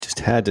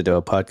had to do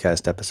a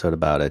podcast episode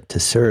about it to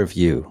serve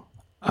you,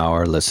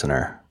 our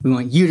listener. We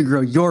want you to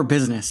grow your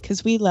business.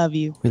 Because we love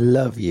you. We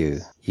love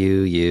you.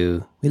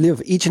 You. We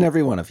love each and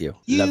every one of you.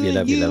 Love you.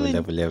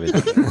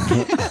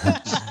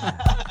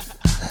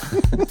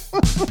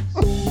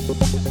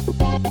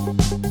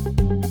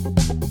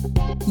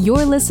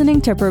 You're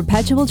listening to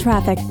Perpetual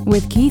Traffic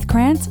with Keith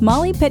Krantz,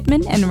 Molly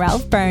Pittman, and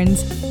Ralph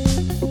Burns.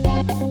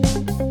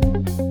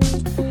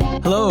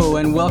 Hello,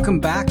 and welcome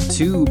back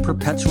to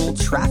Perpetual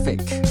Traffic,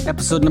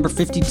 episode number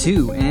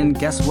 52. And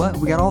guess what?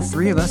 We got all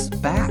three of us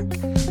back.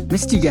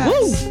 Missed you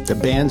guys. Woo! The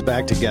band's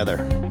back together.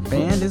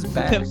 Band is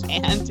back. The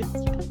band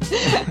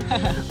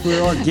is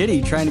We're all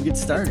giddy trying to get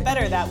started. It's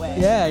better that way.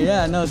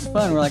 Yeah, no, it's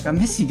fun. We're like, I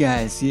miss you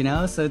guys, you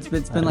know? So it's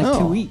been like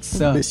 2 weeks.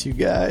 So Miss you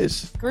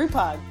guys. Group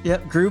hug.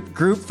 Yep, group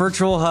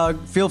virtual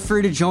hug. Feel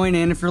free to join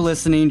in if you're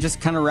listening.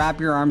 Just kind of wrap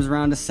your arms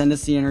around us, send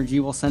us the energy.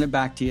 We'll send it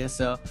back to you.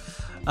 So,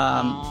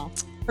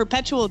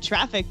 Perpetual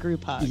Traffic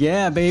group hug.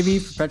 Yeah, baby,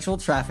 Perpetual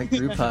Traffic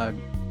group hug.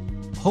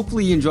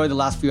 Hopefully you enjoyed the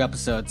last few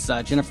episodes.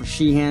 Jennifer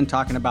Sheehan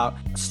talking about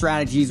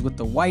strategies with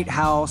the White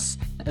House,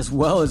 as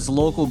well as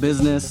local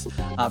business.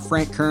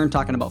 Frank Kern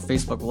talking about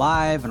Facebook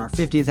Live and our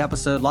 50th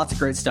episode. Lots of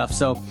great stuff.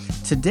 So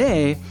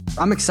today,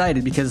 I'm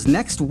excited because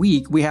next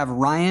week we have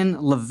Ryan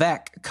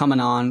Levesque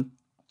coming on.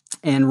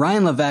 And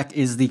Ryan Levesque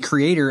is the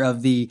creator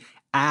of the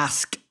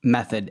Ask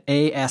method,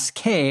 ASK.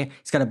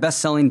 He's got a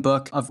best-selling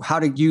book of how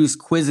to use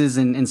quizzes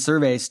and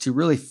surveys to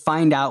really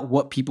find out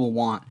what people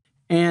want.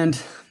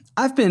 And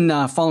I've been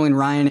following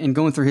Ryan and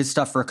going through his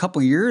stuff for a couple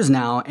years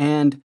now.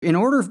 And in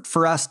order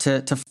for us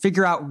to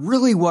figure out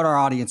really what our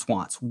audience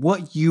wants,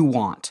 what you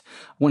want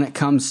when it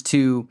comes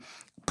to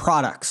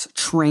products,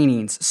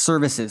 trainings,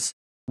 services,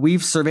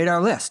 we've surveyed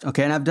our list,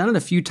 okay? And I've done it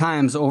a few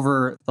times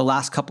over the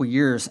last couple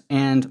years,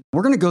 and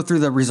we're going to go through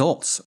the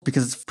results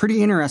because it's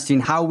pretty interesting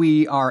how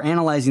we are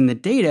analyzing the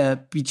data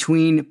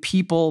between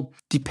people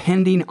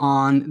depending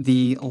on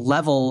the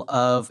level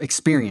of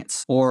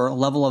experience or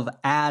level of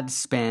ad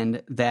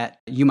spend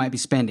that you might be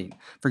spending.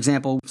 For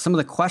example, some of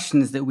the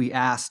questions that we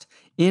asked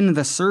in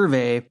the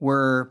survey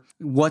were,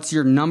 what's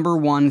your number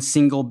one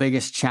single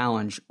biggest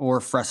challenge or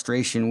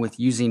frustration with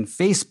using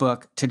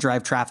Facebook to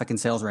drive traffic and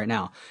sales right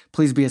now?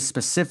 Please be as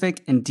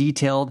specific and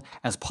detailed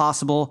as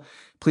possible.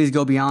 Please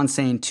go beyond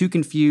saying too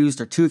confused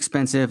or too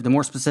expensive. The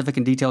more specific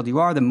and detailed you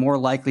are, the more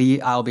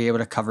likely I'll be able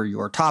to cover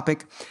your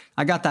topic.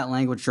 I got that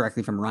language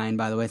directly from Ryan,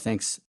 by the way.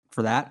 Thanks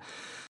for that.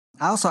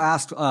 I also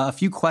asked a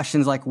few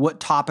questions like, what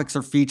topics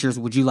or features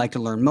would you like to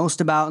learn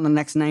most about in the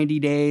next 90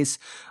 days?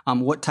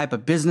 What type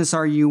of business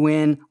are you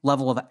in?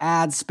 Level of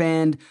ad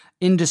spend,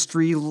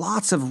 industry,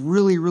 lots of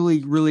really,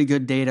 really, really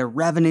good data,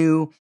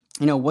 revenue.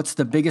 You know, what's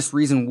the biggest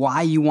reason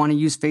why you want to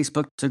use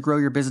Facebook to grow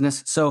your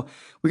business? So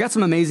we got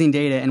some amazing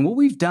data. And what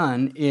we've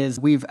done is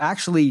we've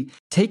actually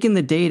taken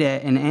the data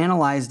and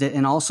analyzed it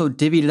and also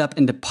divvied it up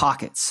into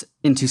pockets,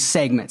 into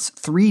segments,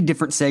 3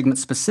 different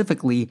segments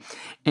specifically.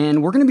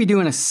 And we're going to be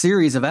doing a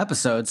series of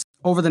episodes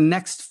over the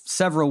next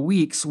several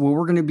weeks where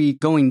we're going to be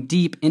going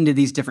deep into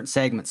these different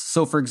segments.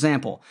 So for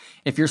example,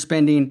 if you're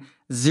spending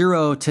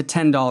 $0 to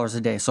 $10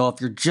 a day. So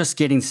if you're just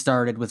getting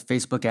started with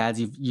Facebook ads,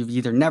 you've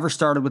either never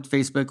started with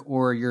Facebook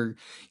or you're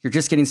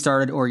just getting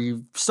started, or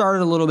you've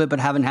started a little bit but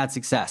haven't had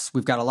success.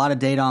 We've got a lot of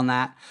data on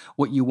that,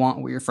 what you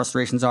want, what your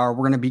frustrations are.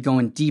 We're going to be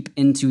going deep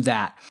into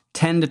that.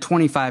 $10 to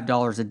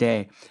 $25 a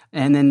day.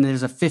 And then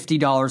there's a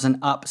 $50 and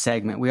up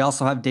segment. We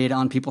also have data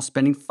on people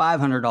spending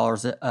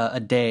 $500 a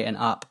day and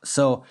up.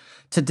 So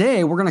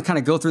today, we're going to kind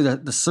of go through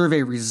the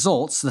survey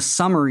results, the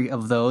summary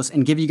of those,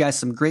 and give you guys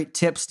some great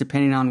tips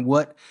depending on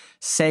what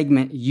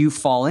segment you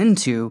fall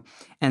into.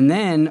 And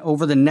then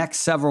over the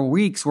next several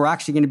weeks, we're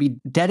actually going to be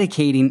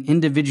dedicating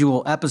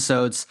individual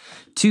episodes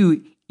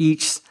to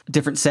each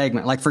different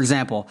segment. Like, for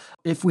example,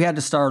 if we had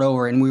to start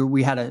over and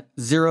we had a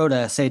 $0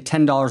 to say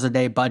 $10 a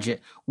day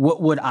budget,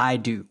 what would I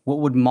do? What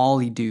would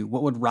Molly do?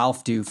 What would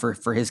Ralph do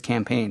for his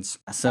campaigns?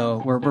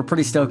 So we're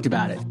pretty stoked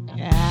about it.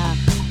 Yeah.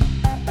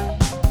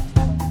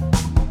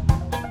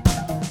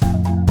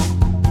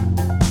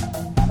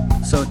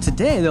 So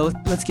today, though,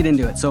 let's get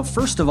into it. So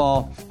first of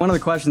all, one of the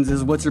questions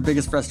is, what's your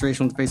biggest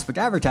frustration with Facebook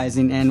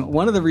advertising? And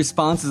one of the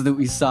responses that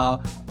we saw,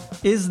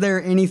 is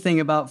there anything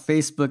about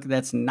Facebook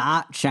that's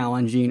not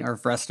challenging or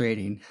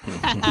frustrating?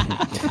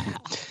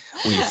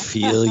 We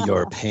feel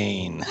your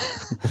pain.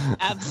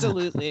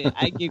 Absolutely.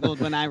 I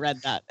giggled when I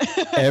read that.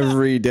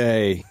 Every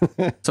day.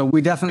 So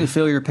we definitely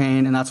feel your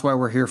pain, and that's why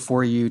we're here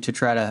for you to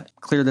try to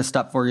clear this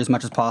stuff for you as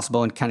much as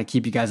possible and kind of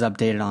keep you guys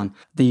updated on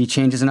the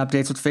changes and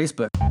updates with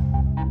Facebook.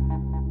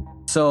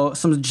 So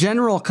some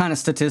general kind of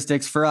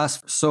statistics for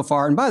us so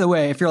far. And by the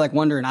way, if you're like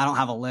wondering, I don't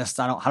have a list,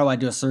 how do I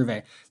do a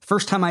survey? The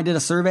first time I did a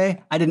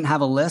survey, I didn't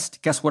have a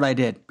list. Guess what I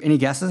did? Any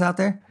guesses out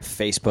there?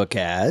 Facebook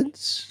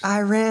ads.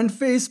 I ran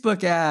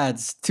Facebook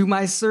ads to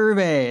my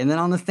survey. And then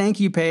on the thank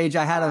you page,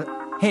 I had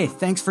hey,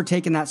 thanks for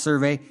taking that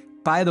survey.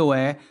 By the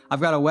way,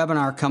 I've got a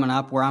webinar coming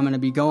up where I'm going to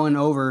be going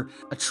over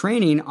a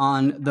training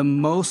on the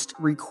most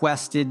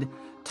requested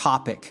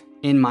topic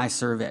in my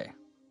survey.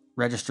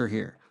 Register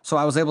here. So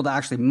I was able to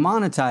actually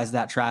monetize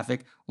that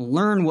traffic,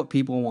 learn what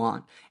people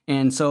want.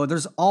 And so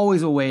there's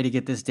always a way to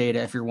get this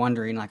data if you're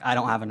wondering, like, I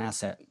don't have an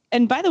asset.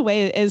 And by the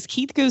way, as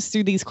Keith goes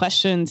through these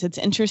questions, it's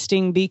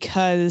interesting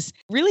because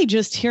really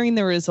just hearing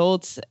the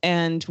results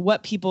and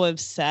what people have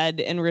said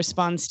in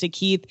response to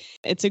Keith,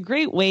 it's a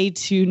great way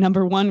to,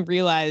 number one,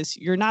 realize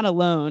you're not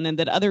alone and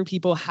that other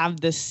people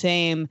have the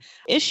same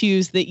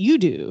issues that you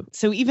do.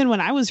 So even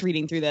when I was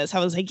reading through this, I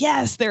was like,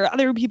 yes, there are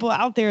other people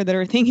out there that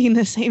are thinking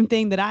the same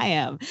thing that I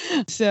am.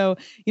 So,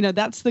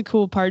 that's the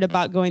cool part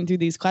about going through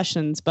these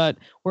questions. But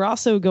we're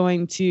also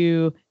going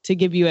to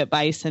give you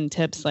advice and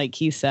tips, like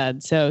he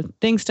said. So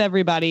thanks to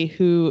everybody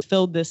who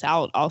filled this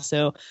out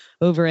also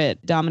over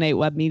at Dominate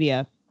Web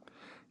Media.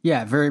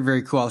 Yeah, very,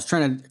 very cool. I was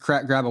trying to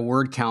grab a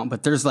word count,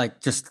 but there's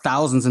like just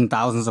thousands and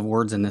thousands of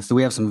words in this. So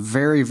we have some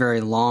very,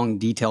 very long,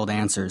 detailed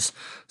answers.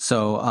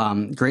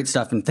 So great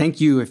stuff. And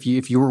thank you if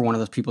you were one of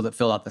those people that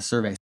filled out the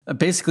survey.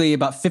 Basically,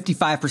 about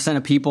 55%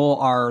 of people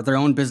are their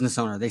own business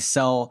owner. They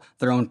sell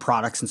their own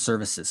products and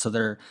services. So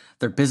they're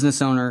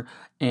business owner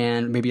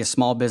and maybe a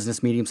small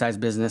business, medium-sized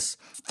business.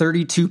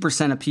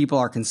 32% of people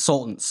are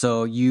consultants.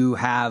 So you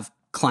have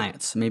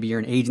clients. Maybe you're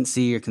an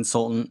agency or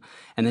consultant.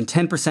 And then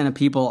 10% of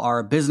people are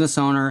a business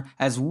owner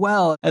as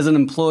well as an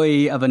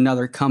employee of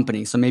another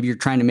company. So maybe you're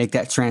trying to make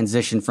that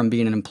transition from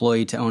being an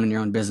employee to owning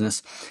your own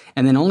business.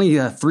 And then only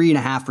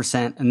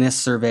 3.5% in this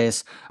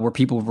surveys where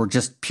people were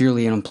just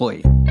purely an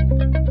employee.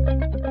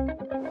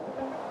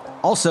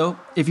 Also,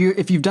 if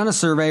you've done a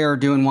survey or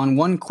doing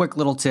one quick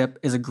little tip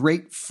is a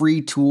great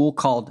free tool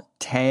called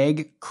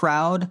Tag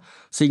Crowd.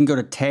 So you can go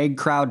to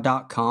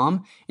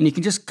tagcrowd.com and you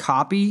can just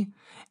copy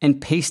and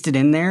paste it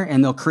in there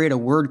and they'll create a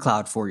word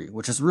cloud for you,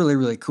 which is really,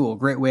 really cool.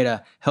 Great way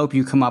to help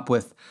you come up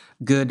with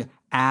good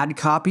ad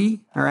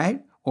copy, all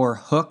right? Or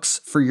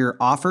hooks for your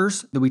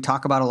offers that we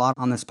talk about a lot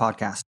on this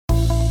podcast.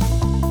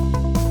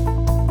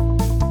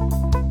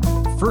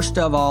 First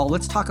of all,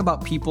 let's talk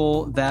about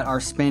people that are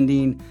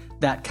spending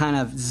that kind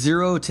of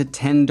 $0 to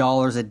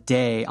 $10 a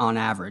day on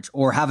average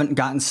or haven't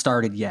gotten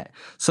started yet.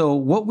 So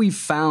what we've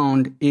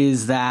found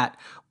is that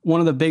one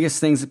of the biggest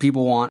things that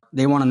people want,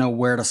 they want to know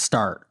where to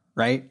start,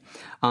 right?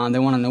 They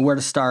want to know where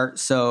to start.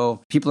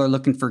 So people are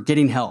looking for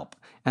getting help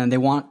and they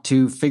want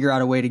to figure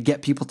out a way to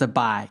get people to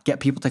buy, get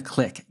people to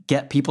click,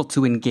 get people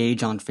to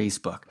engage on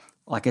Facebook.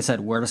 Like I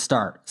said, where to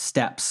start,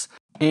 steps.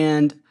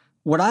 And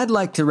what I'd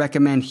like to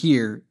recommend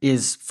here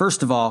is,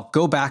 first of all,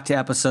 go back to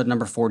episode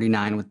number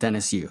 49 with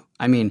Dennis Yu.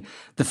 I mean,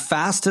 the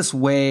fastest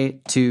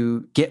way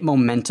to get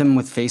momentum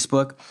with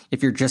Facebook,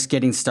 if you're just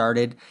getting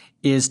started,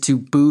 is to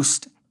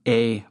boost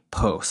a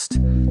post.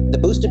 The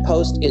boosted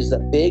post is the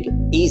big,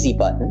 easy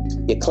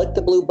button. You click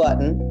the blue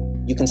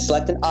button. You can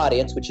select an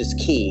audience, which is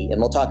key. And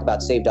we'll talk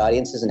about saved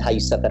audiences and how you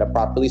set that up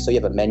properly. So you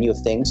have a menu of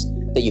things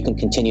that you can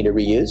continue to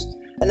reuse.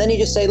 And then you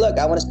just say, look,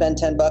 I want to spend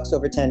 $10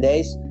 over 10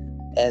 days.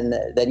 And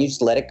then you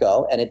just let it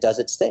go and it does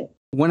its thing.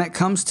 When it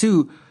comes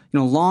to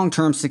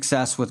long-term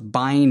success with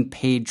buying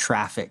paid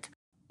traffic,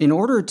 in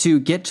order to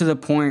get to the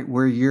point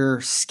where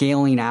you're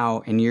scaling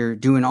out and you're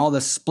doing all the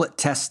split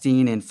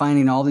testing and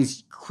finding all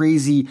these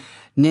crazy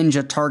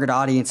ninja target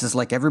audiences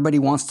like everybody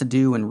wants to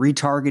do and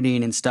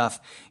retargeting and stuff,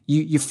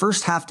 you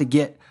first have to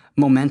get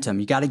momentum.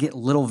 You got to get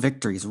little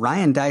victories.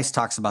 Ryan Dice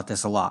talks about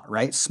this a lot,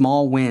 right?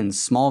 Small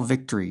wins, small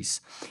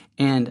victories.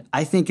 And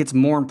I think it's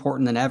more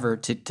important than ever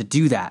to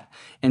do that.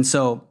 And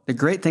so the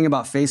great thing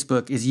about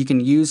Facebook is you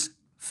can use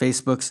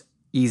Facebook's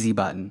easy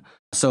button.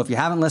 So if you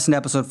haven't listened to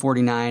episode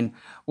 49,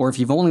 or if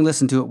you've only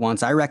listened to it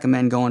once, I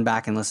recommend going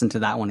back and listen to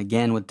that one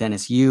again with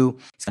Dennis Yu.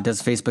 He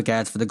does Facebook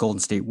ads for the Golden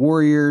State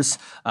Warriors,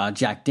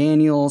 Jack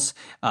Daniels,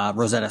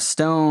 Rosetta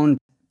Stone.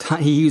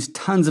 He used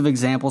tons of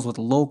examples with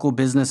local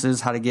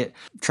businesses, how to get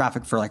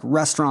traffic for like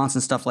restaurants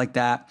and stuff like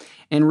that.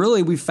 And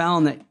really, we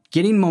found that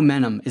getting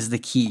momentum is the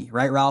key,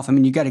 right, Ralph? I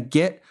mean, you got to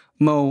get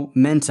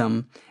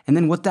momentum. And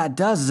then what that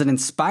does is it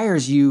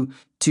inspires you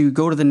to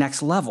go to the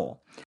next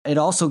level. It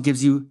also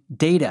gives you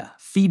data,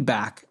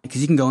 feedback,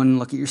 because you can go in and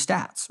look at your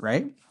stats,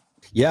 right?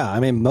 Yeah, I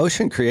mean,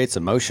 motion creates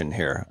emotion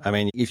here. I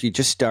mean, if you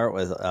just start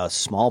with a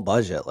small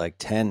budget, like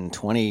 $10,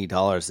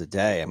 $20 a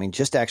day, I mean,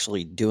 just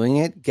actually doing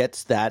it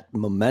gets that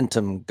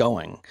momentum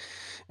going.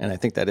 And I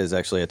think that is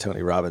actually a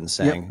Tony Robbins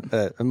saying.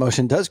 Yep.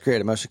 Emotion does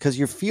create emotion because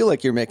you feel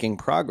like you're making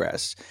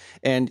progress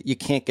and you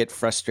can't get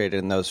frustrated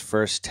in those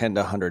first $10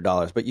 to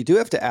 $100. But you do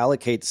have to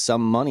allocate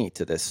some money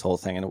to this whole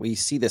thing. And we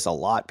see this a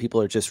lot.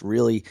 People are just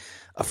really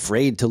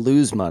afraid to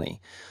lose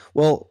money.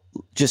 Well,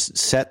 just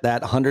set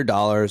that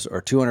 $100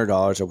 or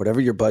 $200 or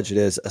whatever your budget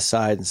is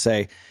aside and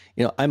say,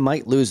 I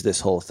might lose this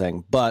whole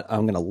thing, but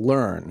I'm going to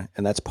learn.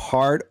 And that's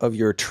part of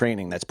your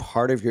training. That's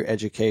part of your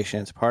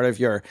education. It's part of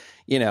your,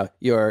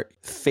 your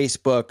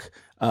Facebook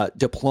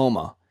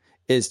diploma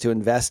is to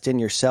invest in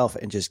yourself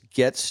and just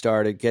get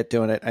started, get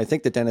doing it. I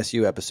think the Dennis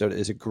Yu episode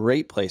is a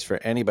great place for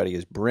anybody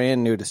who's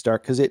brand new to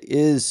start because it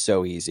is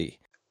so easy.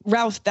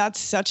 Ralph, that's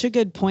such a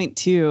good point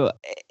too.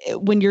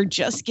 When you're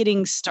just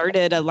getting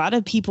started, a lot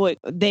of people,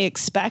 they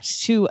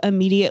expect to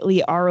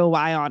immediately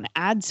ROI on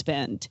ad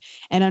spend.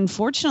 And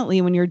unfortunately,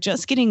 when you're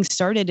just getting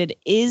started, it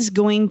is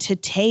going to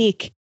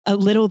take a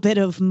little bit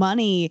of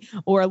money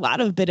or a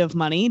lot of bit of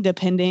money,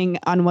 depending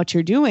on what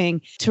you're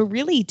doing, to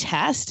really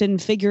test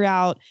and figure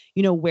out,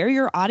 where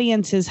your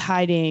audience is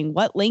hiding,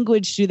 what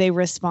language do they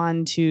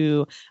respond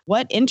to,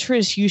 what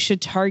interests you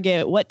should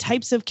target, what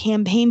types of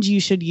campaigns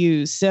you should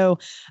use. So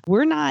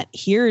we're not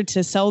here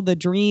to sell the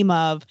dream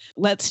of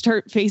let's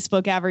start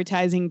Facebook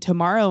advertising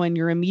tomorrow and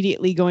you're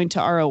immediately going to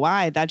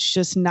ROI. That's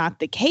just not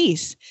the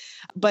case.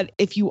 But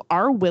if you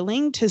are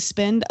willing to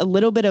spend a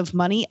little bit of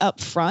money up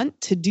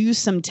front to do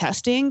some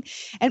testing,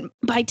 and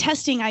by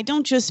testing, I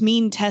don't just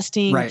mean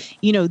testing,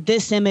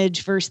 this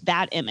image versus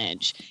that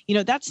image.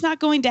 That's not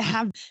going to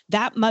have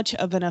that much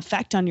of an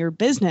effect on your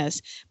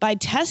business. By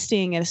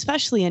testing, and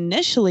especially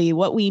initially,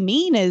 what we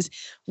mean is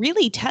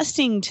really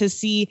testing to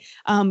see,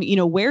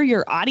 where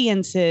your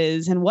audience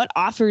is and what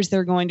offers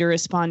they're going to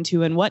respond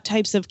to and what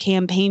types of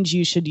campaigns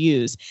you should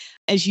use.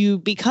 As you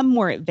become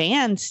more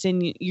advanced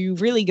and you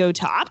really go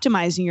to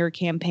optimizing your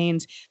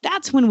campaigns,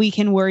 that's when we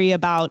can worry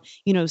about,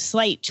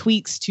 slight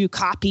tweaks to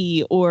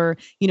copy or,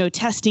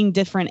 testing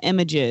different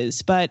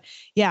images. But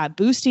yeah,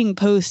 boosting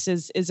posts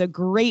is a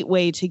great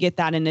way to get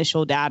that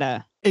initial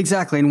data.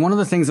 Exactly. And one of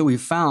the things that we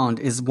found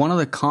is one of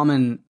the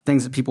common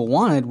things that people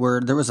wanted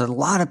were there was a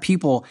lot of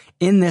people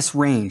in this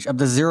range of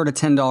the $0 to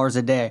 $10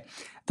 a day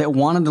that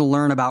wanted to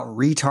learn about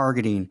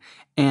retargeting.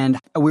 And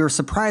we were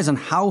surprised on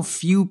how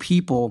few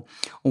people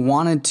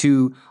wanted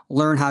to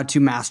learn how to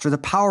master the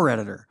Power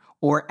Editor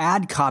or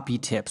ad copy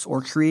tips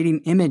or creating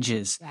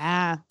images.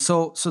 Yeah.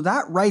 So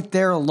that right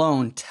there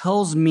alone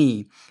tells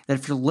me that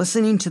if you're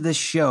listening to this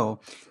show,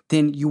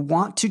 then you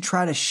want to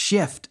try to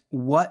shift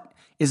what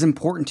is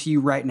important to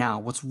you right now.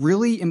 What's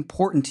really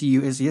important to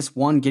you is, yes,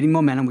 one, getting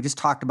momentum. We just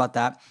talked about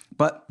that.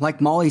 But like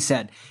Molly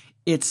said,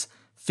 it's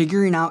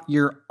figuring out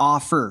your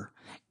offer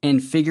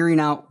and figuring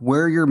out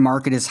where your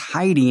market is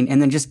hiding,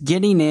 and then just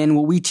getting in.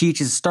 What we teach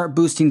is start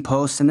boosting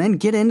posts and then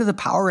get into the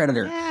Power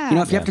Editor.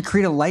 Yeah. If you have to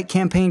create a light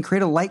campaign,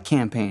 create a light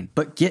campaign,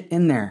 but get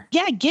in there.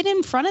 Yeah, get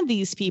in front of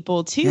these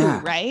people too,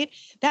 right?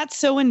 That's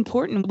so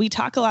important. We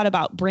talk a lot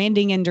about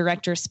branding and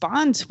direct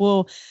response.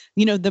 Well,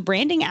 the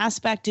branding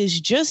aspect is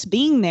just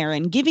being there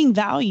and giving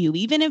value.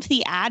 Even if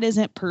the ad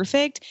isn't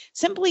perfect,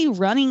 simply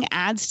running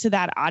ads to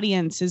that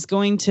audience is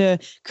going to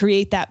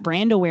create that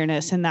brand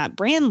awareness and that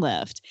brand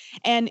lift.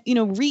 And,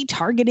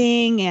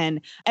 retargeting and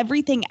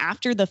everything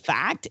after the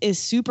fact is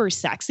super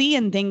sexy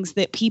and things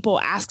that people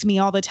ask me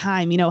all the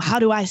time. How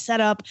do I set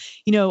up,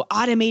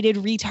 automated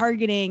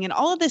retargeting and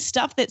all of this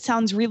stuff that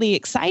sounds really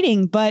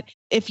exciting. But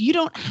if you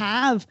don't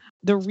have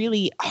the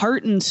really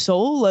heart and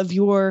soul of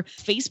your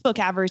Facebook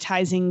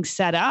advertising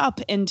set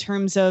up in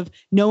terms of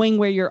knowing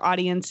where your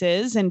audience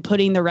is and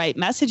putting the right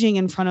messaging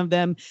in front of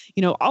them,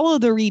 all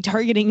of the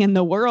retargeting in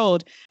the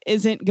world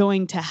isn't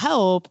going to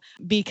help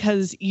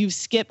because you've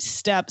skipped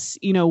steps,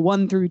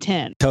 1 through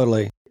 10.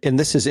 Totally. And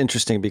this is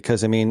interesting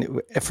because,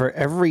 for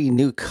every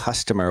new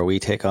customer we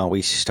take on,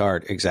 we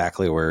start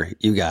exactly where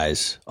you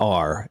guys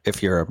are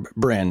if you're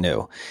brand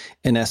new.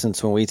 In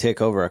essence, when we take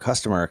over a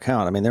customer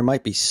account, there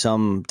might be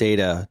some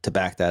data to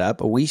back that up,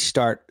 but we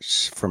start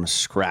from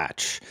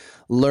scratch,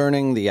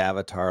 learning the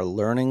avatar,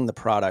 learning the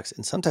products.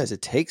 And sometimes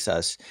it takes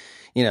us,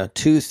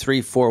 2,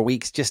 3, 4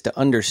 weeks just to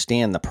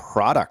understand the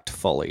product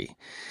fully.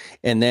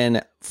 And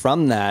then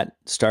from that,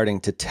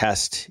 starting to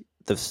test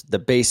the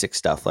basic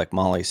stuff, like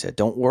Molly said.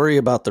 Don't worry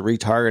about the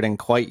retargeting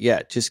quite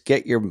yet. Just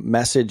get your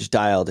message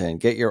dialed in,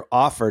 get your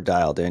offer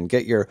dialed in,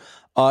 get your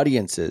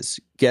audiences,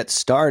 get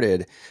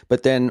started.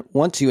 But then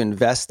once you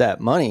invest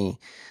that money,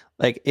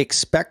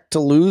 expect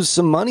to lose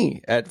some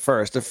money at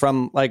first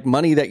from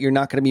money that you're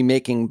not going to be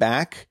making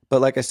back.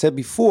 But like I said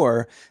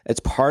before,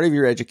 it's part of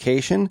your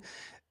education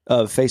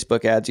of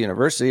Facebook Ads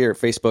University or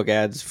Facebook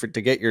Ads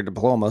to get your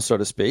diploma, so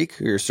to speak,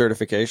 or your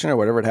certification or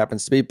whatever it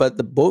happens to be. But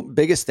the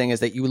biggest thing is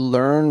that you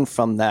learn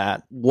from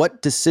that.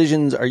 What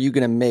decisions are you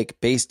going to make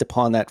based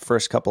upon that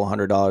first couple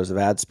 $100 of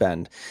ad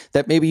spend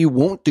that maybe you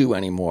won't do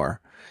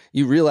anymore?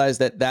 You realize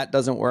that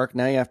doesn't work.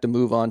 Now you have to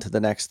move on to the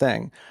next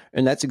thing.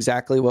 And that's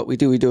exactly what we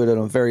do. We do it on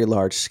a very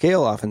large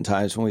scale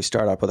oftentimes when we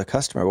start up with a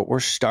customer, but we're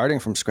starting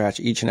from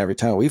scratch each and every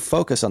time. We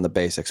focus on the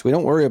basics. We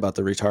don't worry about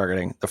the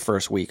retargeting the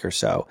first week or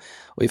so.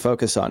 We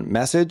focus on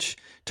message,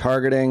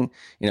 targeting,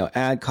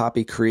 ad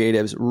copy,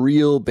 creatives,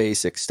 real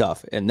basic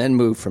stuff, and then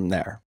move from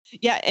there.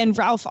 Yeah. And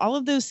Ralph, all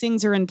of those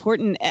things are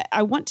important.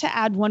 I want to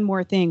add one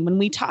more thing. When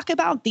we talk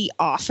about the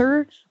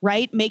offer,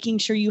 right, making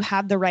sure you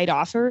have the right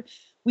offer,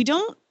 we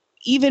don't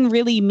even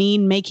really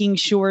mean making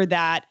sure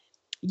that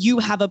you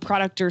have a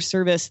product or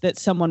service that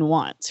someone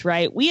wants,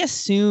 right? We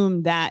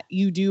assume that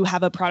you do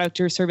have a product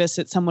or service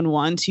that someone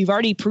wants. You've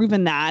already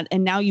proven that.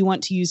 And now you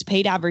want to use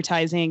paid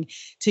advertising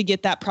to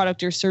get that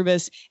product or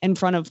service in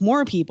front of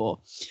more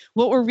people.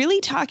 What we're really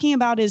talking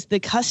about is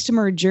the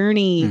customer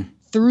journey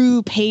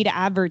through paid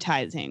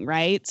advertising,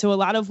 right? So a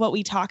lot of what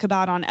we talk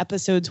about on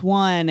episodes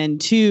 1 and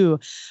 2,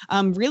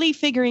 really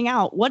figuring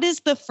out what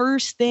is the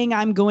first thing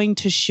I'm going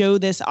to show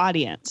this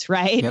audience,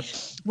 right? Yep.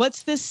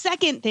 What's the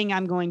second thing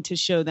I'm going to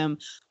show them?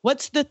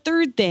 What's the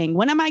third thing?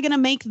 When am I going to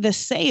make the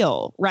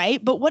sale,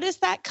 right? But what does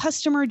that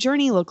customer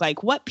journey look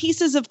like? What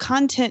pieces of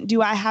content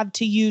do I have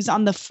to use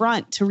on the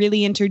front to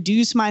really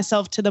introduce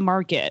myself to the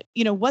market?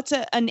 What's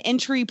an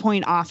entry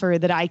point offer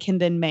that I can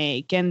then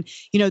make? And,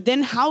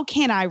 then how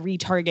can I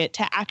retarget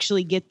to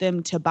actually get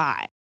them to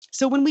buy?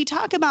 So when we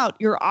talk about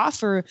your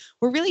offer,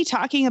 we're really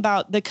talking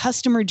about the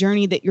customer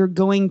journey that you're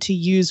going to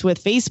use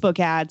with Facebook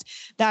ads.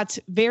 That's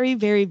very,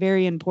 very,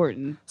 very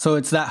important. So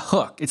it's that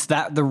hook. It's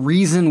the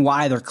reason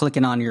why they're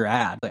clicking on your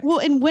ad. Well,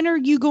 and when are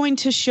you going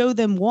to show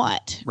them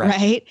what,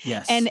 right?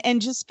 Yes.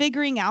 And just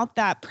figuring out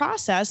that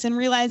process and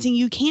realizing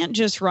you can't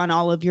just run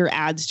all of your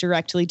ads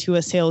directly to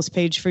a sales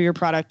page for your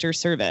product or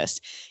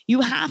service.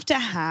 You have to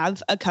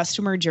have a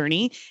customer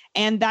journey,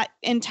 and that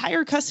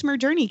entire customer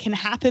journey can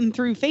happen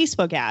through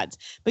Facebook ads.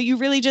 But you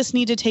really just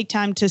need to take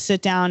time to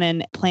sit down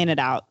and plan it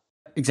out.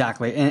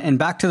 Exactly. And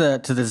back to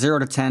the 0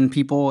 to 10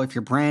 people, if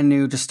you're brand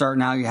new, just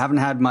starting out, you haven't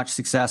had much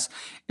success,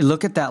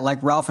 look at that.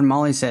 Like Ralph and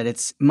Molly said,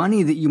 it's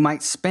money that you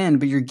might spend,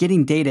 but you're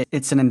getting data.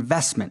 It's an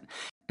investment.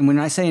 And when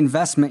I say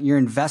investment, you're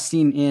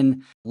investing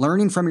in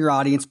learning from your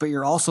audience, but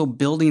you're also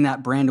building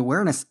that brand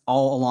awareness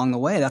all along the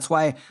way. That's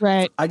why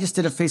I just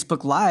did a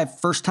Facebook Live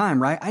first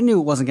time, right? I knew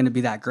it wasn't going to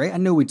be that great. I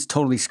knew we'd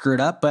totally screw it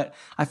up, but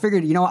I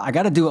figured, I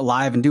got to do it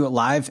live and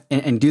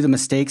do the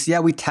mistakes. Yeah,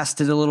 we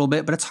tested a little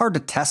bit, but it's hard to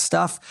test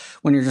stuff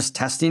when you're just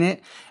testing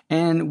it.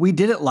 And we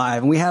did it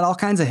live and we had all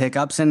kinds of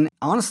hiccups. And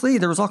honestly,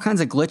 there was all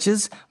kinds of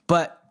glitches,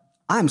 but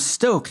I'm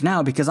stoked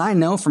now because I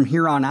know from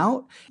here on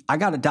out, I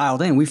got it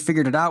dialed in. We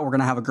figured it out. We're going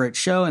to have a great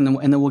show and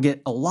then we'll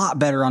get a lot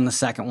better on the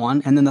second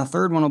one. And then the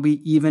third one will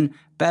be even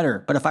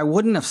better. But if I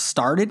wouldn't have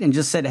started and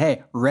just said,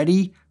 hey,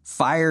 ready,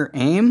 fire,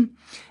 aim,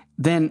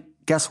 then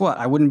guess what?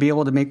 I wouldn't be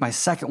able to make my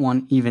second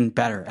one even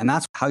better. And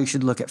that's how you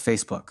should look at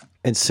Facebook.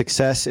 And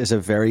success is a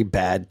very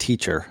bad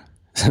teacher.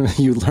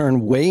 You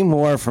learn way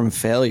more from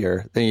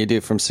failure than you do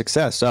from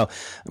success. So,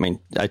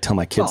 I tell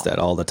my kids that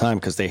all the time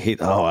because they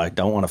hate, I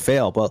don't want to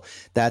fail. Well,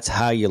 that's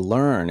how you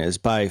learn, is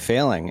by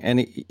failing.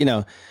 And,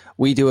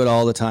 we do it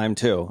all the time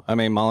too.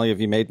 Molly,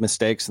 have you made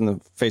mistakes in the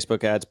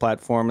Facebook ads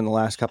platform in the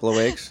last couple of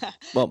weeks?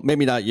 Well,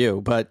 maybe not you,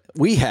 but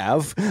we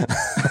have.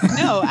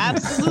 No,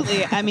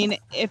 absolutely.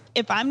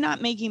 If I'm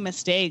not making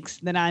mistakes,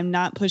 then I'm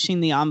not pushing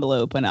the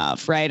envelope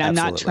enough, right? I'm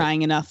not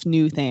trying enough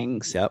new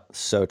things. Yep.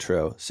 So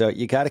true. So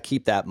you got to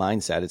keep that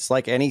mindset. It's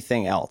like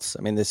anything else.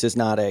 This is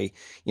not a,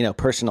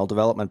 personal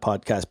development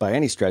podcast by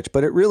any stretch,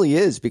 but it really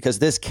is, because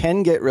this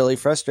can get really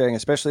frustrating,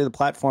 especially the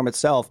platform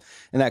itself.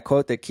 And that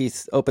quote that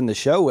Keith opened the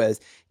show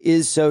with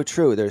is so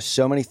true. There's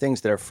so many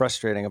things that are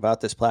frustrating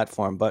about this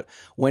platform, but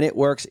when it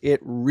works,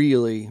 it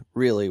really,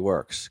 really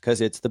works,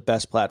 because it's the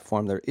best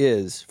platform there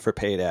is for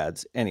paid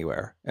ads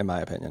anywhere, in my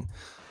opinion.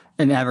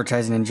 And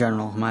advertising in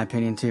general, in my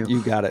opinion, too.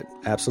 You got it.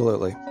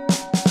 Absolutely.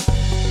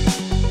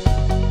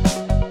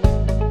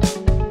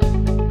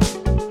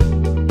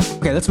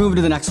 Okay, let's move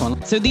to the next one.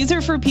 So these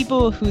are for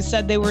people who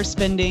said they were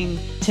spending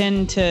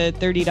 $10 to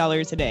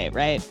 $30 a day,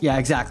 right? Yeah,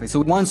 exactly.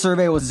 So one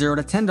survey was $0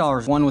 to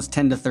 $10. One was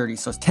 10 to 30.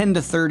 So 10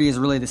 to 30 is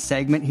really the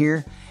segment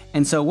here.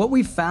 And so what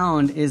we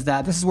found is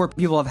that this is where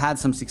people have had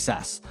some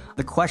success.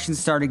 The questions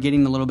started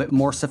getting a little bit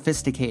more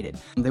sophisticated.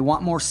 They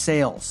want more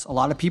sales. A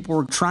lot of people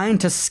were trying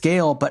to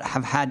scale but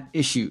have had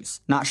issues,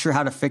 not sure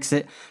how to fix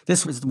it.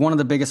 This was one of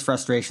the biggest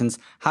frustrations.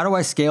 How do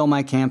I scale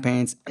my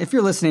campaigns? If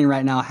you're listening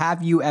right now,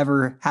 have you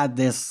ever had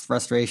this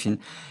frustration?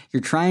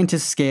 You're trying to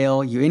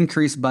scale, you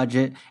increase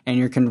budget, and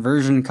your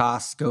conversion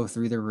costs go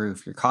through the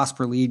roof. Your cost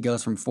per lead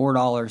goes from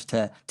 $4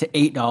 to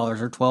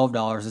 $8 or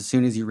 $12 as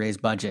soon as you raise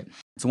budget.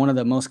 It's one of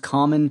the most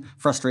common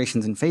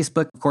frustrations in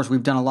Facebook. Of course,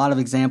 we've done a lot of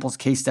examples,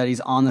 case studies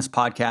on this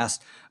podcast.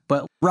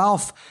 But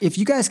Ralph, if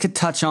you guys could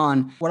touch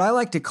on what I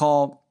like to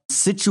call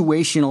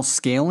situational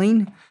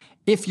scaling.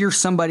 If you're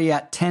somebody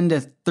at $10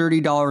 to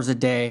 $30 a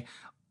day,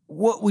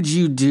 what would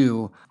you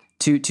do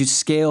to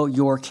scale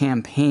your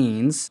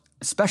campaigns?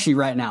 Especially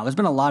right now, there's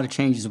been a lot of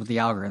changes with the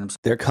algorithms.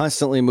 They're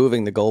constantly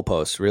moving the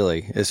goalposts,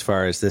 really, as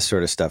far as this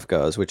sort of stuff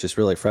goes, which is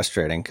really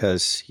frustrating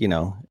because,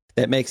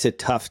 it makes it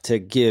tough to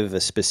give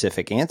a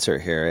specific answer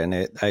here.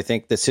 And I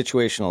think the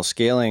situational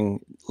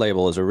scaling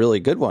label is a really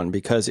good one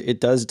because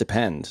it does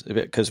depend,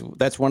 because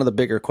that's one of the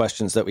bigger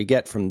questions that we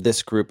get from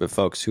this group of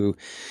folks who,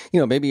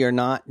 maybe are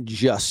not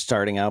just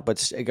starting out,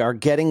 but are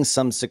getting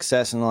some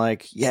success and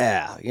like,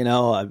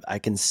 I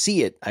can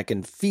see it. I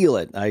can feel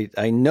it.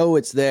 I know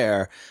it's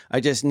there.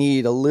 I just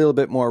need a little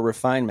bit more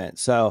refinement.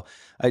 So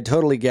I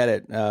totally get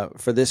it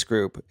for this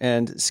group.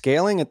 And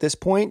scaling at this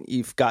point,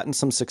 you've gotten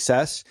some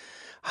success.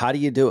 How do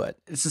you do it?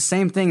 It's the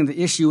same thing, the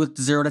issue with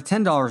 $0 to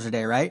 $10 a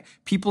day, right?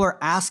 People are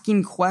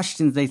asking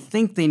questions they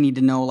think they need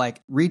to know,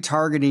 like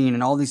retargeting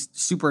and all these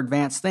super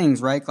advanced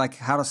things, right? Like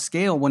how to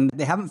scale when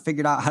they haven't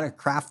figured out how to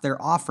craft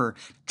their offer.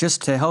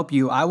 Just to help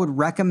you, I would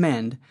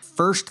recommend,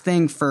 first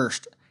thing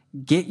first,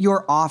 get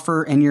your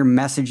offer and your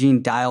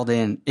messaging dialed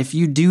in. If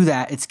you do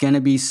that, it's going to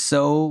be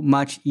so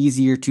much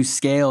easier to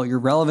scale. Your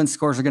relevance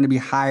scores are going to be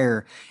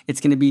higher. It's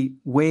going to be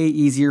way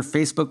easier.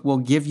 Facebook will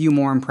give you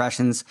more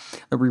impressions.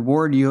 They'll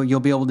reward you.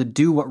 You'll be able to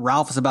do what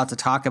Ralph is about to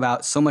talk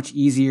about so much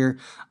easier.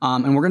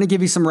 And we're going to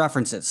give you some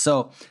references.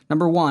 So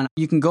number one,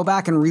 you can go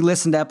back and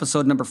re-listen to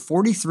episode number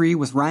 43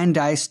 with Ryan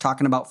Deiss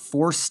talking about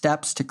 4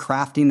 steps to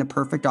crafting the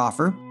perfect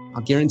offer.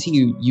 I'll guarantee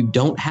you, you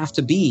don't have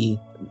to be,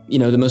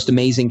 the most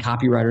amazing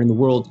copywriter in the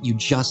world. You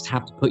just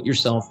have to put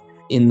yourself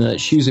in the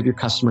shoes of your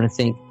customer and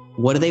think,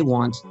 what do they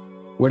want?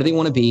 Where do they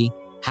want to be?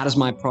 How does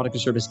my product or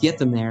service get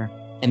them there?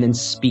 And then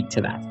speak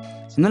to that.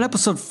 And then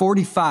episode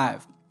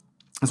 45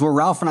 is where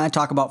Ralph and I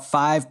talk about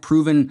 5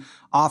 proven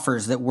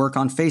offers that work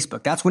on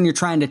Facebook. That's when you're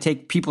trying to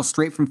take people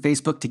straight from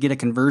Facebook to get a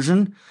conversion.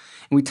 And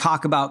we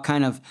talk about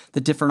kind of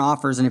the different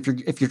offers. And if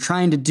you're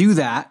trying to do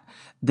that,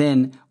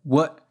 then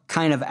what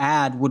kind of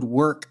ad would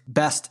work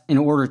best in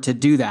order to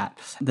do that?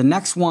 The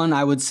next one,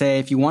 I would say,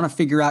 if you want to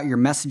figure out your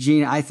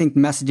messaging, I think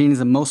messaging is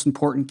the most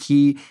important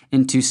key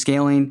into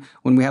scaling.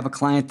 When we have a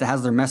client that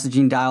has their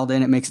messaging dialed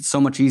in, it makes it so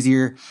much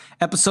easier.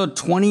 Episode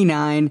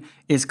 29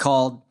 is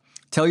called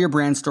Tell Your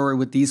Brand Story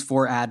with These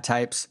 4 Ad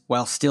Types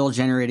While Still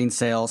Generating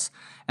Sales.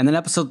 And then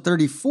episode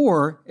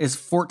 34 is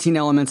 14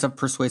 Elements of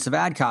Persuasive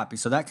Ad Copy.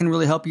 So that can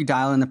really help you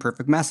dial in the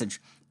perfect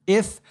message.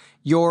 If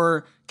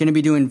you're going to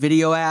be doing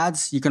video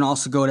ads, you can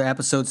also go to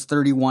episodes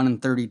 31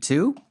 and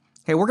 32.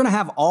 Okay, we're going to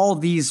have all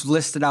these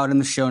listed out in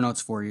the show notes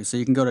for you. So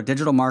you can go to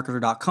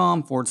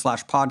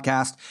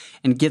digitalmarketer.com/podcast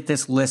and get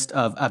this list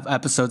of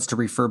episodes to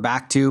refer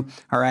back to.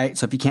 All right.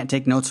 So if you can't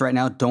take notes right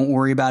now, don't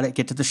worry about it.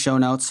 Get to the show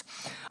notes.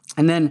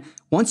 And then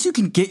once you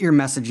can get your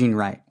messaging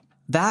right,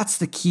 that's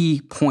the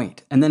key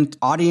point. And then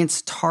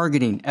audience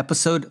targeting,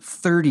 episode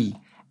 30.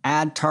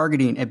 Ad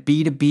targeting, a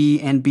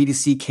B2B and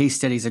B2C case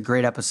study is a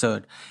great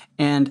episode.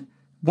 And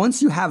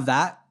once you have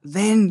that,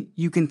 then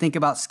you can think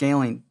about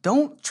scaling.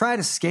 Don't try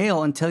to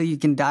scale until you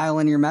can dial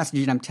in your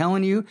messaging. I'm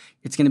telling you,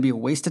 it's going to be a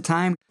waste of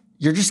time.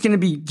 You're just going to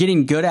be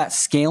getting good at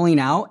scaling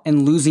out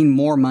and losing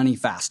more money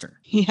faster.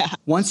 Yeah.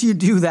 Once you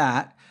do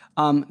that,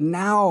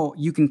 now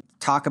you can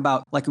talk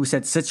about, like we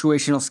said,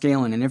 situational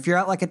scaling. And if you're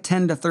at like a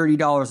 $10 to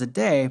 $30 a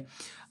day,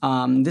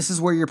 this is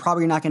where you're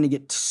probably not going to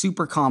get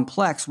super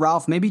complex.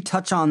 Ralph, maybe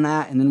touch on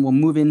that, and then we'll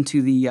move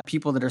into the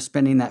people that are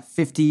spending that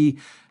 $50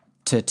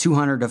 to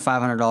 $200 to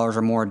 $500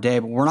 or more a day.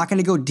 But we're not going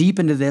to go deep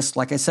into this.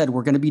 Like I said,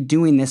 we're going to be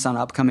doing this on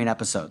upcoming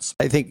episodes.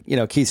 I think,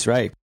 Keith's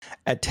right.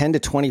 At $10 to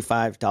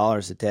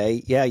 $25 a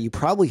day, yeah, you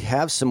probably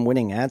have some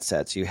winning ad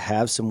sets. You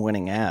have some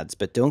winning ads,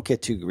 but don't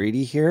get too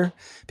greedy here,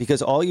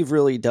 because all you've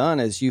really done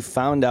is you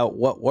found out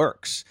what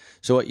works.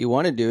 So what you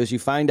want to do is you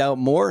find out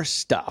more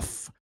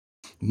stuff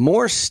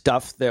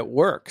that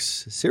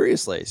works.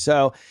 Seriously.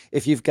 So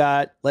if you've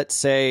got, let's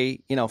say,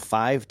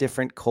 5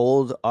 different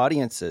cold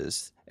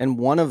audiences, and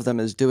one of them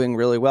is doing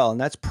really well, and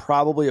that's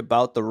probably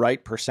about the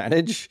right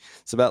percentage.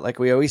 It's about, like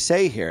we always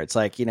say here, it's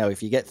like,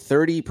 if you get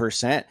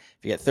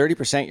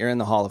 30%, you're in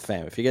the Hall of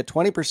Fame. If you get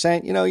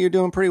 20%, you're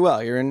doing pretty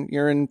well. You're in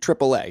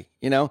AAA,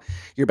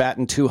 you're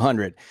batting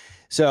 200.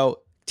 So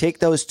take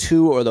those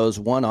 2 or those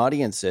 1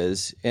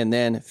 audiences and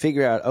then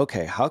figure out,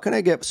 okay, how can I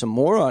get some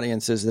more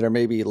audiences that are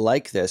maybe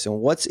like this?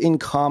 And what's in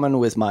common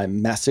with my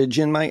message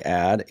in my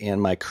ad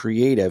and my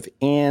creative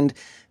and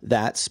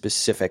that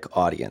specific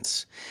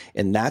audience?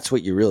 And that's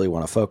what you really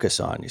want to focus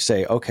on. You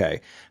say,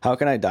 okay, how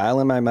can I dial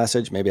in my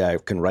message? Maybe I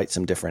can write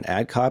some different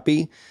ad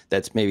copy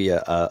that's maybe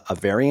a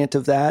variant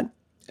of that,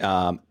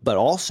 but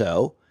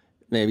also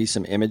maybe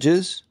some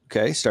images.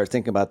 Okay, start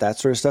thinking about that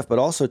sort of stuff, but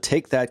also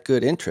take that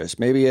good interest.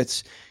 Maybe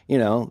it's,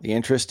 the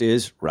interest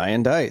is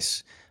Ryan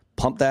Deiss.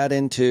 Throw that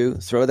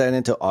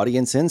into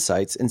Audience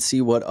Insights and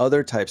see what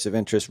other types of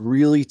interest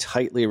really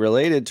tightly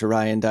related to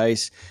Ryan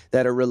Deiss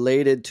that are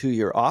related to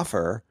your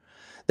offer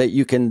that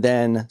you can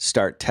then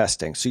start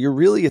testing. So you're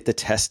really at the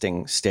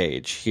testing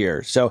stage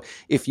here. So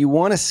if you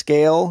want to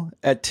scale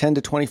at $10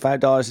 to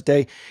 $25 a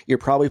day, you're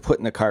probably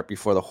putting the cart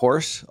before the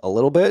horse a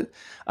little bit.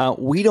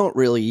 We don't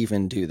really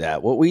even do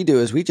that. What we do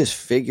is we just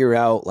figure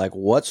out like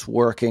what's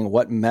working,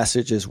 what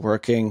message is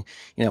working,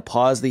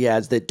 pause the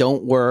ads that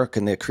don't work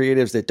and the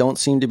creatives that don't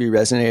seem to be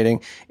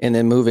resonating, and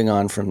then moving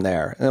on from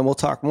there. And then we'll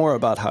talk more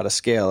about how to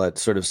scale at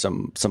sort of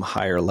some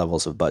higher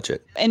levels of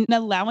budget. And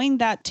allowing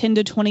that $10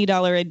 to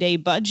 $20 a day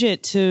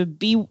budget to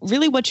be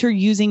really what you're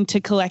using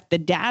to collect the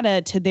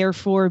data to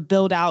therefore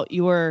build out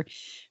your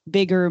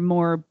bigger,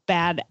 more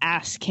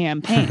badass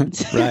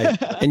campaigns. Right.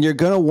 And you're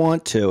going to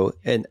want to,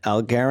 and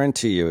I'll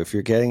guarantee you,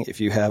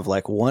 if you have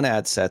like one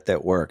ad set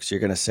that works,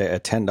 you're going to say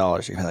at $10,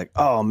 you're going to be like,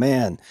 oh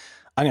man,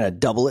 I'm going to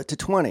double it to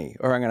 20,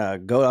 or I'm going to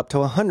go up to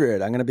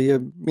 100. I'm going to be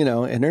an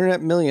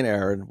internet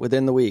millionaire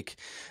within the week.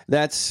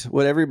 That's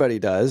what everybody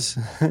does.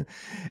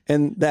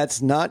 And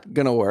that's not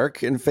going to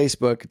work. And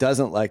Facebook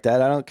doesn't like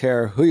that. I don't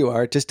care who you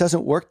are. It just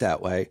doesn't work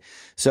that way.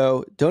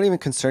 So don't even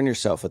concern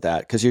yourself with that,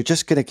 because you're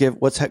just going to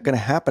what's going to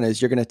happen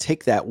is you're going to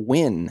take that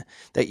win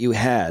that you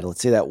had. Let's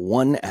say that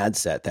one ad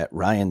set, that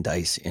Ryan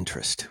Deiss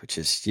interest, which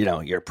is,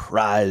 your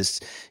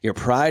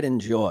pride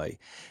and joy.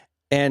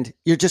 and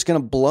you're just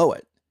going to blow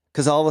it.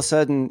 Because all of a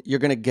sudden, you're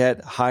going to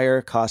get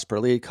higher cost per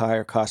lead,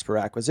 higher cost per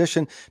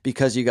acquisition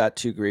because you got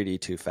too greedy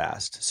too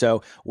fast.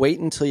 So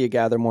wait until you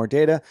gather more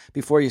data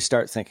before you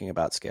start thinking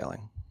about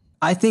scaling.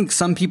 I think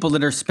some people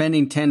that are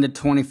spending $10 to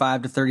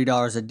 $25 to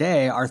 $30 a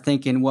day are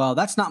thinking, well,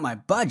 that's not my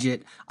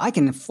budget. I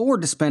can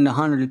afford to spend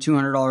 $100 to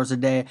 $200 a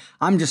day.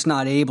 I'm just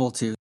not able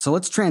to. So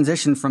let's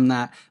transition from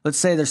that. Let's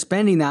say they're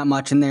spending that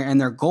much and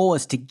their goal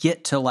is to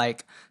get to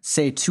like,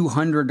 say,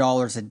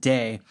 $200 a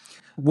day.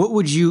 What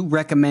would you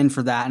recommend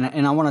for that?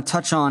 And I want to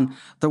touch on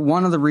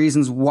one of the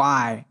reasons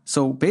why.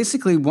 So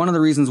basically, one of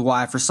the reasons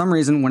why, for some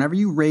reason, whenever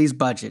you raise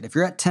budget, if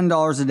you're at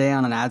 $10 a day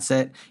on an ad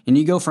set and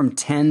you go from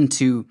 10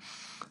 to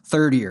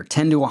 30 or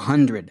 10 to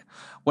 100,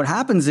 what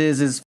happens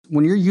is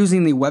when you're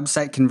using the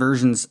website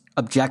conversions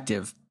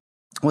objective,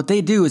 what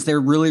they do is they're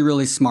really,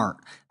 really smart.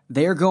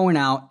 They're going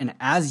out and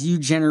as you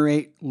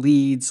generate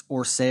leads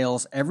or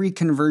sales, every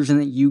conversion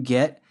that you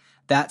get,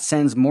 that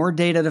sends more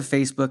data to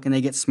Facebook and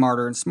they get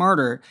smarter and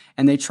smarter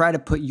and they try to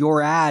put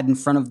your ad in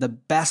front of the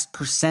best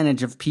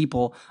percentage of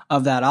people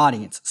of that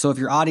audience. So if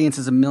your audience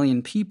is 1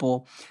 million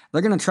people,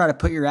 they're going to try to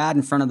put your ad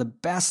in front of the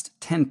best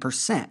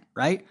 10%,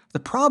 right?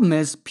 The problem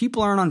is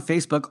people aren't on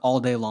Facebook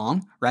all day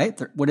long, right?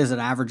 What is an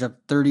average of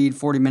 30,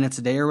 40 minutes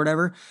a day or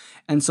whatever?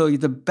 And so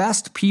the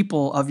best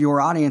people of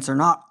your audience are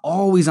not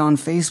always on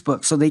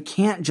Facebook. So you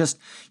can't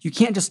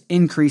just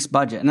increase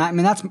budget. And I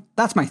mean,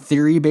 that's my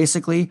theory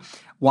basically.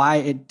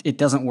 Why it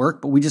doesn't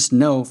work, but we just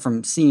know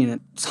from seeing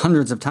it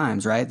hundreds of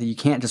times, right? That you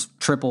can't just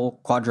triple,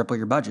 quadruple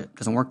your budget. It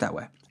doesn't work that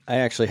way. I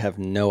actually have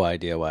no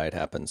idea why it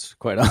happens,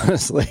 quite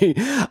honestly.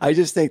 I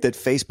just think that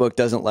Facebook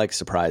doesn't like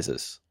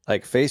surprises.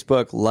 Like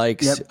Facebook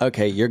likes,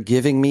 okay, you're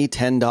giving me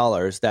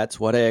 $10. That's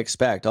what I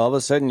expect. All of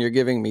a sudden, you're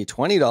giving me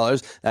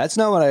 $20. That's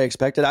not what I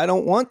expected. I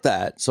don't want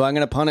that. So I'm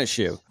going to punish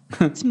you.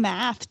 It's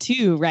math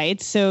too,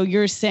 right? So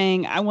you're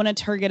saying I want to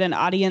target an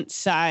audience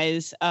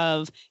size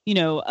of,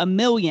 1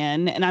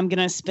 million and I'm going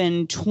to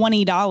spend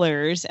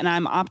 $20 and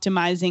I'm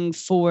optimizing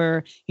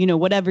for,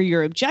 whatever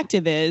your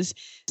objective is.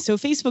 So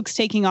Facebook's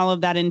taking all of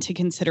that into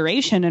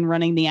consideration and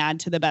running the ad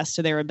to the best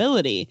of their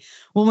ability.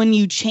 Well, when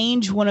you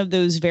change one of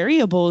those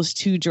variables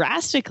too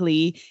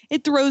drastically,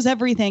 it throws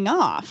everything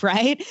off,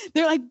 right?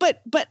 They're like,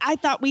 but I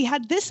thought we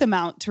had this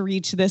amount to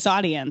reach this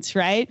audience,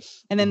 right?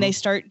 And then they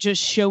start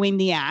just showing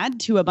the ad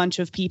to a bunch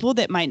of people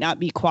that might not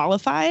be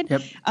qualified.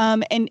 Yep.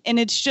 And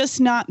it's just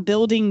not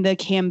building the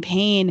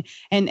campaign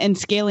and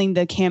scaling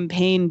the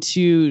campaign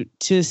to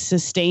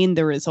sustain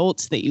the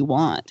results that you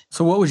want.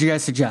 So what would you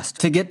guys suggest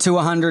to get to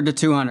 100 to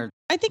 200?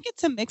 I think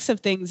it's a mix of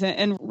things,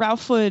 and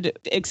Ralph would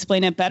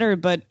explain it better,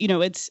 but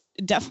it's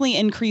definitely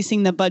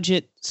increasing the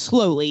budget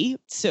slowly.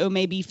 So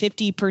maybe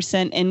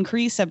 50%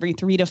 increase every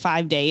 3 to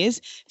 5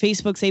 days.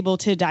 Facebook's able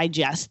to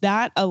digest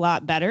that a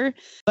lot better,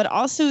 but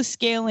also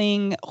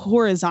scaling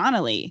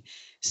horizontally.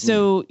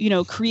 So,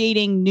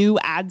 creating new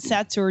ad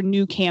sets or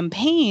new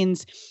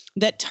campaigns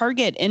that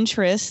target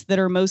interests that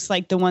are most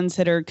like the ones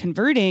that are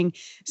converting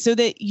so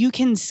that you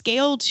can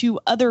scale to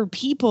other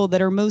people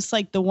that are most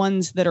like the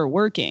ones that are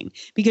working,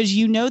 because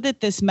that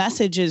this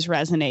message is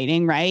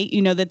resonating, right?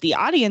 That the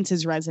audience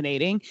is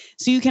resonating.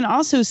 So you can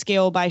also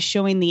scale by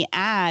showing the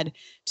ad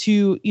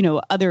to,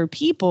 other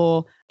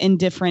people in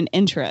different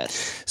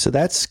interests. So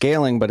that's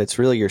scaling, but it's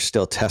really, you're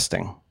still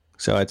testing.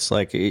 So it's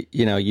like,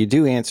 you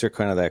do answer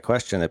kind of that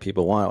question that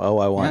people want. Oh,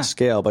 I want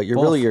scale, but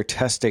you're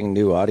testing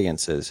new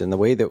audiences. And the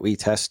way that we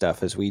test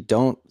stuff is we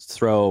don't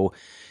throw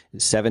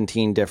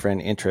 17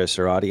 different interests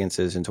or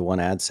audiences into one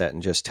ad set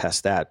and just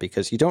test that,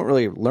 because you don't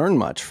really learn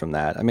much from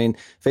that. I mean,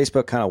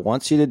 Facebook kind of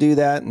wants you to do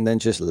that and then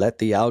just let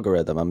the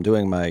algorithm, I'm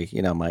doing my,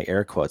 my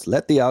air quotes,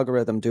 let the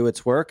algorithm do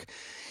its work.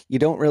 You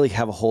don't really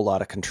have a whole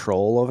lot of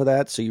control over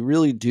that. So you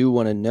really do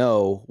want to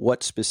know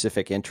what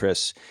specific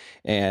interests.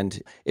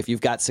 And if you've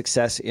got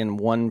success in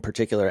one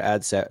particular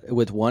ad set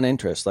with one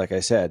interest, like I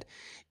said,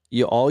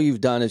 all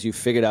you've done is you've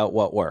figured out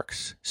what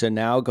works. So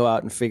now go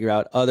out and figure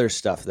out other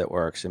stuff that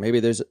works. And maybe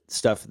there's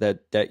stuff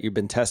that you've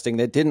been testing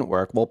that didn't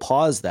work. Well,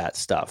 pause that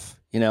stuff.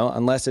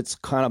 Unless it's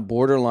kind of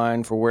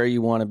borderline for where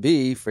you want to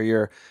be for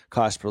your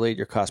cost per lead,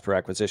 your cost per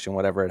acquisition,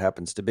 whatever it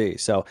happens to be.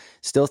 So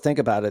still think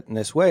about it in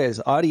this way: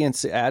 is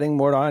adding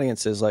more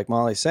audiences, like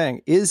Molly's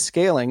saying, is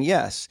scaling.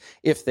 Yes.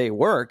 If they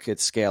work,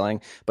 it's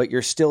scaling, but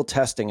you're still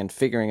testing and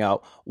figuring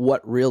out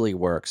what really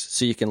works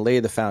so you can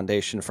lay the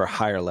foundation for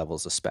higher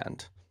levels of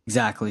spend.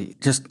 Exactly.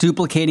 Just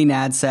duplicating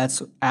ad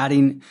sets,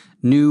 adding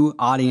new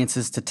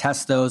audiences to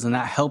test those, and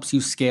that helps you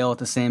scale at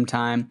the same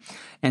time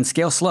and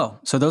scale slow.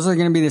 So those are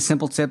going to be the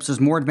simple tips. There's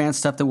more advanced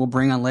stuff that we'll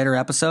bring on later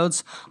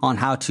episodes on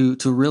how to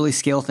really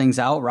scale things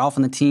out. Ralph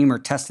and the team are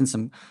testing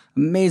some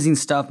amazing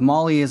stuff.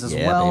 Molly is as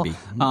well.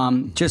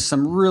 Baby. Just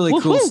some really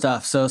cool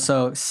stuff.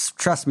 So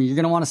trust me, you're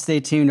going to want to stay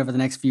tuned over the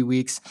next few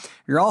weeks.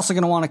 You're also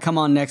going to want to come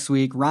on next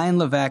week. Ryan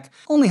Levesque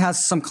only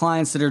has some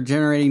clients that are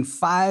generating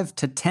 5,000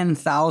 to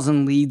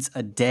 10,000 leads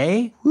a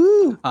day.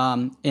 Woo!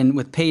 And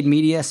with paid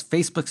media,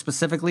 Facebook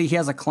specifically, he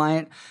has a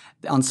client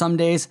on some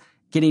days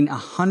getting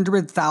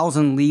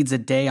 100,000 leads a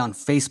day on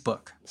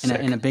Facebook.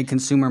 in a big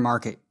consumer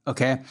market.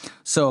 Okay.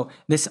 So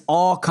this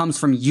all comes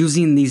from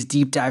using these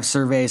deep dive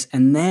surveys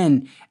and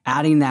then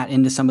adding that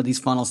into some of these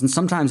funnels. And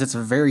sometimes it's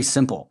very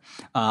simple,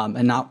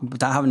 and not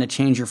without having to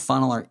change your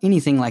funnel or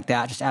anything like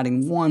that, just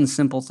adding one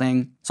simple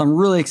thing. So I'm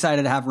really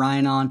excited to have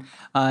Ryan on.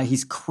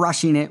 He's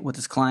crushing it with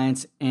his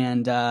clients,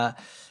 and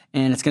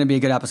it's going to be a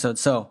good episode.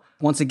 So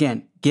once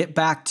again, get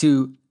back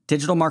to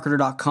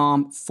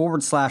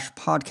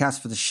digitalmarketer.com/podcast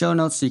for the show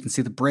notes so you can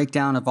see the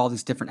breakdown of all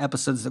these different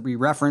episodes that we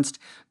referenced.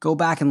 Go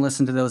back and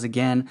listen to those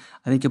again.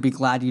 I think you'll be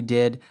glad you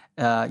did.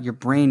 Your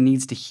brain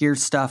needs to hear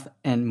stuff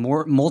and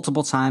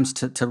multiple times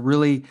to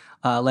really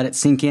let it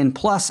sink in.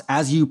 Plus,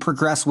 as you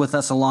progress with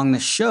us along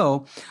this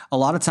show, a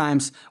lot of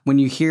times when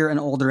you hear an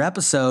older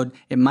episode,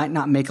 it might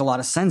not make a lot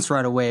of sense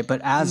right away. But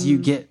as you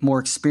get more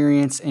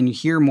experience and you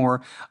hear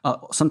more,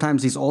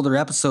 sometimes these older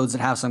episodes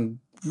that have some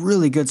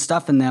really good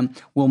stuff in them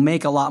will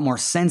make a lot more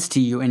sense to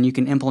you and you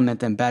can implement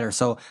them better.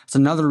 So it's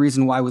another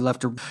reason why we love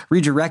to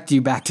redirect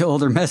you back to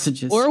older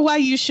messages. Or why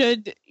you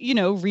should,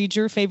 read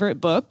your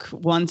favorite book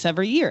once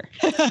every year.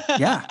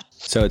 Yeah.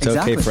 So it's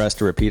okay for us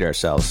to repeat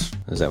ourselves.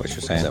 Is that what you're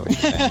saying?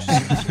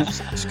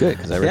 It's good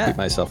because I repeat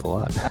myself a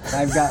lot.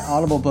 I've got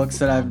Audible books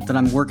that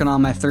I'm working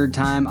on my third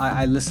time.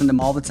 I listen to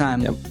them all the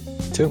time. Yep.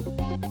 Too.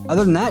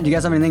 Other than that, do you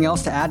guys have anything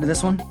else to add to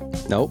this one?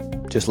 Nope.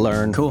 Just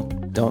learn. Cool.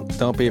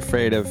 Don't be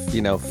afraid of,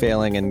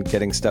 failing and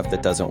getting stuff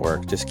that doesn't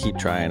work. Just keep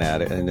trying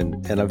at it.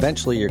 And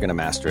eventually you're going to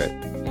master it.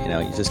 You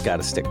just got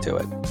to stick to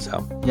it.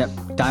 So. Yep.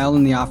 Dial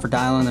in the offer,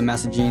 dial in the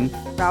messaging.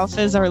 Ralph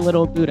is our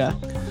little Buddha.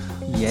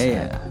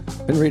 Yeah.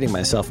 Been reading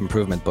my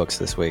self-improvement books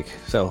this week.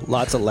 So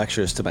lots of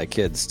lectures to my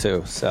kids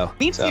too. So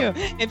me too.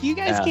 If you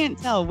guys can't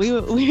tell, we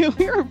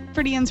were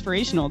pretty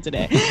inspirational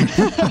today.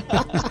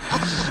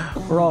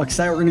 We're all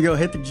excited. We're going to go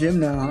hit the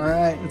gym now. All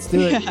right, let's do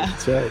it. Yeah.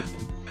 That's right.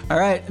 All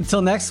right.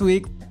 Until next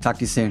week. Talk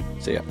to you soon.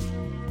 See ya.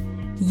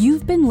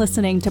 You've been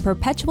listening to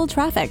Perpetual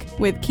Traffic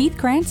with Keith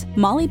Krantz,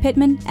 Molly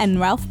Pittman, and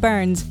Ralph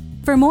Burns.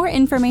 For more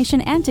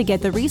information and to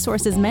get the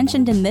resources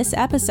mentioned in this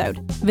episode,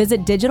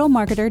 visit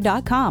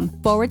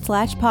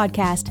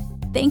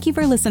digitalmarketer.com/podcast. Thank you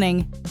for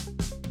listening.